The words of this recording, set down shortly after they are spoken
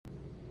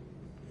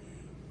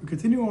We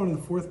continue on in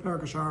the fourth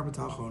parak of Shiur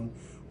B'tachon,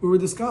 where we're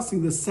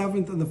discussing the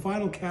seventh and the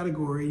final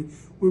category,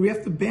 where we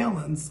have to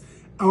balance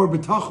our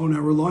b'tachon,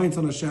 our reliance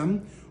on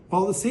Hashem,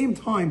 while at the same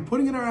time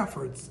putting in our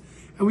efforts.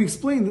 And we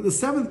explained that the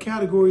seventh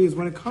category is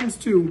when it comes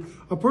to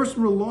a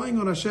person relying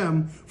on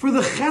Hashem for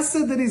the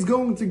chesed that he's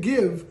going to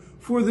give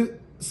for the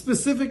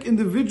specific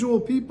individual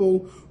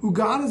people who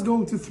God is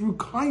going to, through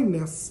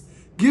kindness,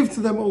 give to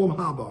them olam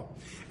haba.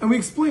 And we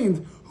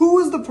explained, who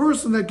is the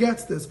person that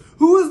gets this?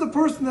 Who is the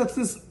person that's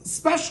this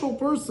special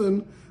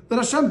person that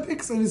Hashem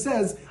picks and he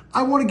says,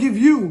 I want to give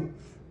you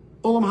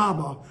olam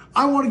haba.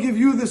 I want to give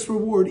you this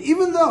reward.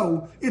 Even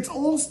though it's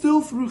all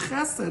still through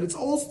chesed, it's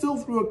all still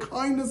through a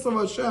kindness of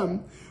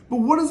Hashem. But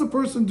what is a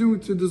person doing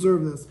to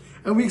deserve this?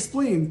 And we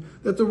explained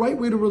that the right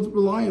way to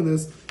rely on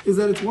this is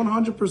that it's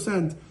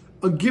 100%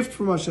 a gift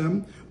from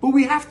Hashem, but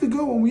we have to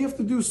go and we have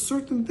to do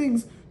certain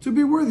things to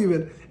be worthy of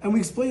it. And we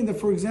explained that,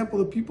 for example,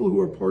 the people who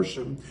are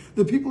Parshim,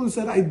 the people who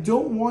said, I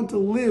don't want to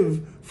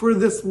live for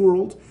this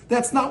world,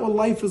 that's not what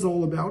life is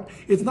all about.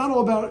 It's not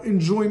all about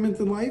enjoyment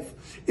in life.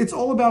 It's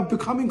all about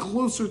becoming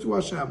closer to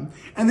Hashem.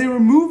 And they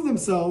remove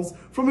themselves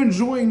from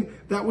enjoying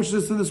that which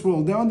is in this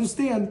world. Now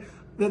understand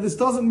that this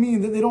doesn't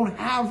mean that they don't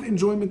have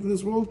enjoyment in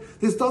this world.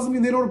 This doesn't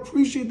mean they don't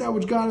appreciate that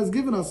which God has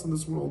given us in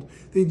this world.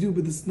 They do,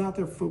 but it's not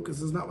their focus.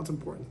 It's not what's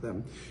important to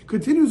them.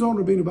 Continues on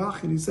Rabbeinu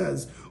Bach, and he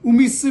says,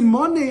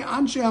 "Umisimone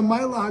anshe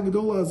hamayla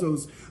hagdola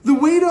azos." The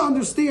way to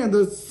understand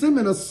the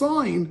siman, a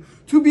sign,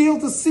 to be able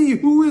to see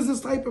who is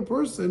this type of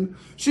person,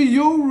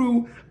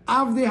 sheyoru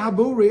avdei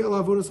habore el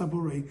avodas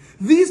habore.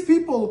 These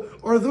people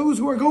are those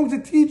who are going to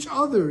teach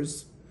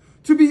others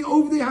to be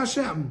ovdei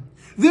Hashem.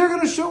 They're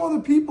going to show other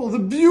people the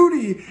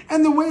beauty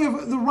and the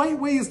right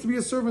way is to be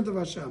a servant of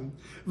Hashem.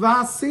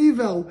 And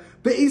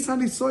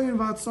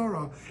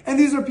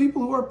these are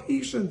people who are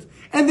patient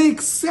and they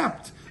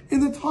accept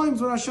in the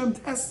times when Hashem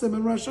tests them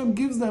and when Hashem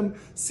gives them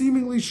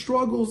seemingly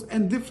struggles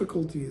and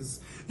difficulties.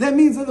 That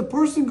means that the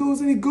person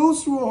goes and he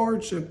goes through a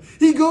hardship.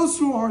 He goes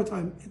through a hard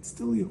time. And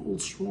still he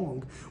holds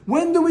strong.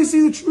 When do we see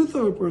the truth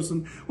of a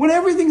person? When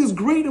everything is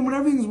great and when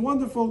everything is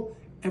wonderful,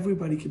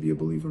 everybody could be a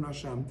believer in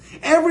Hashem.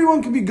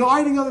 Everyone could be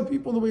guiding other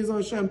people in the ways of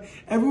Hashem.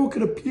 Everyone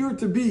could appear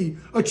to be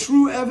a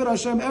true Eved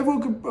Hashem.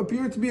 Everyone could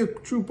appear to be a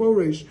true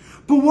Poresh.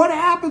 But what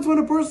happens when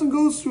a person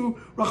goes through,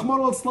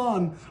 Rahman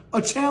al-Islan,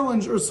 a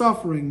challenge or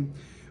suffering?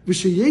 And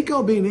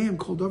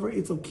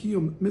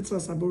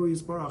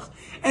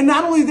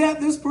not only that,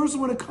 this person,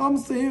 when it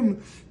comes to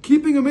him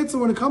keeping a mitzvah,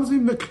 when it comes to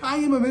him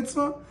mekayim a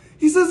mitzvah,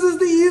 he says this is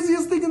the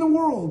easiest thing in the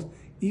world.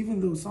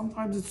 Even though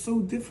sometimes it's so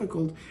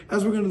difficult,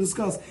 as we're going to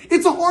discuss.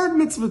 It's a hard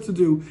mitzvah to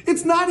do.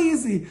 It's not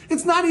easy.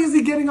 It's not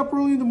easy getting up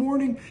early in the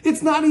morning.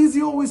 It's not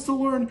easy always to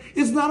learn.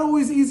 It's not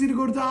always easy to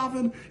go to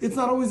daven. It's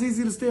not always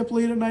easy to stay up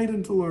late at night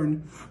and to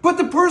learn. But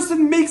the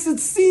person makes it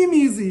seem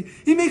easy.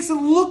 He makes it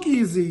look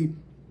easy.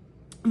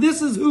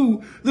 This is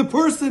who the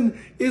person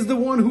is, the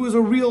one who is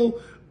a real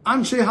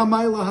Anshe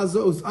Hamayla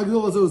Hazos,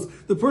 Agdol Hazos,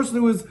 the person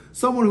who is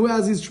someone who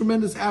has these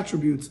tremendous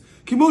attributes.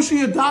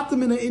 Kimoshi adopt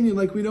them in an Indian,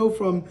 like we know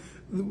from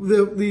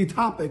the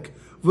topic.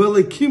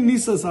 It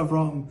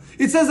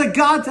says that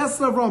God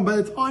tested Avram by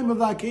the time of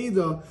the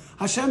Akedah.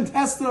 Hashem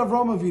tested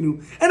Avram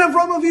Avinu. And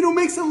Avram Avinu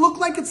makes it look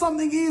like it's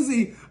something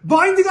easy.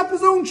 Binding up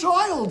his own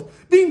child.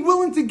 Being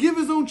willing to give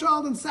his own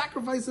child and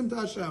sacrifice him to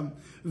Hashem.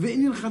 The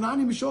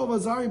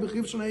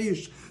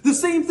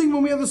same thing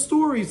when we have a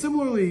story,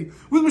 similarly,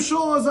 with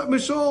Hanani,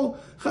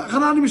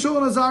 Mishael,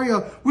 and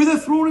Azariah, where they're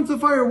thrown into the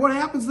fire. What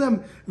happens to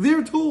them?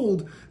 They're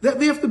told that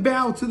they have to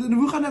bow to the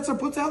Nebuchadnezzar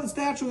puts out the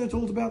statue they're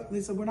told about. And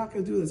they said, we're not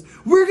going to do this.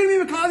 We're going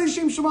to be Mekadei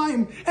Shem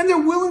Shemayim. And they're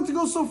willing to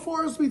go so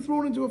far as to be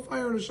thrown into a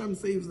fire and Hashem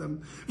saves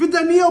them. With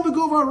Daniel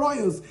Begov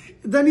Arayos.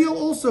 Daniel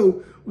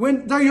also,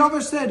 when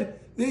Daryavesh said,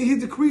 he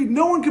decreed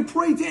no one could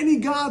pray to any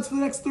gods for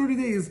the next 30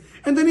 days.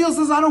 And Daniel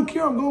says, I don't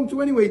care, I'm going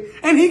to anyway.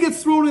 And he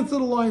gets thrown into the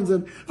lion's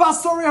den.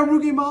 Vasari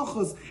Harugi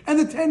Malchus. And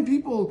the 10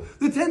 people,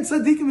 the 10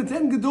 tzaddikim, the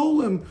 10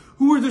 gedolim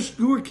who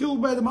were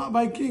killed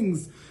by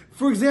kings.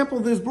 For example,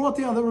 there's brought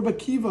down that Rabbi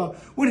Akiva,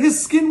 when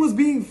his skin was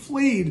being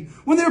flayed,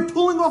 when they were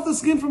pulling off the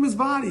skin from his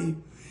body,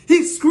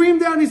 he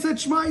screamed out and he said,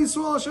 Shema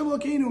Yisrael Hashem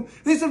Elokeinu.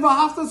 They said,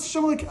 V'ahavta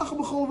Hashem Elokecha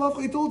b'chol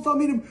levavcha. He told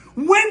Talmidim,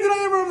 when did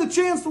I ever have the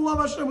chance to love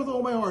Hashem with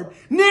all my heart?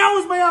 Now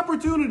is my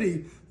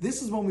opportunity.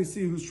 This is when we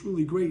see who's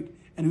truly great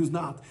and who's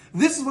not.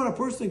 This is when a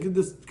person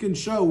can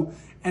show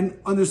and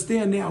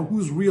understand now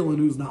who's real and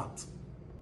who's not.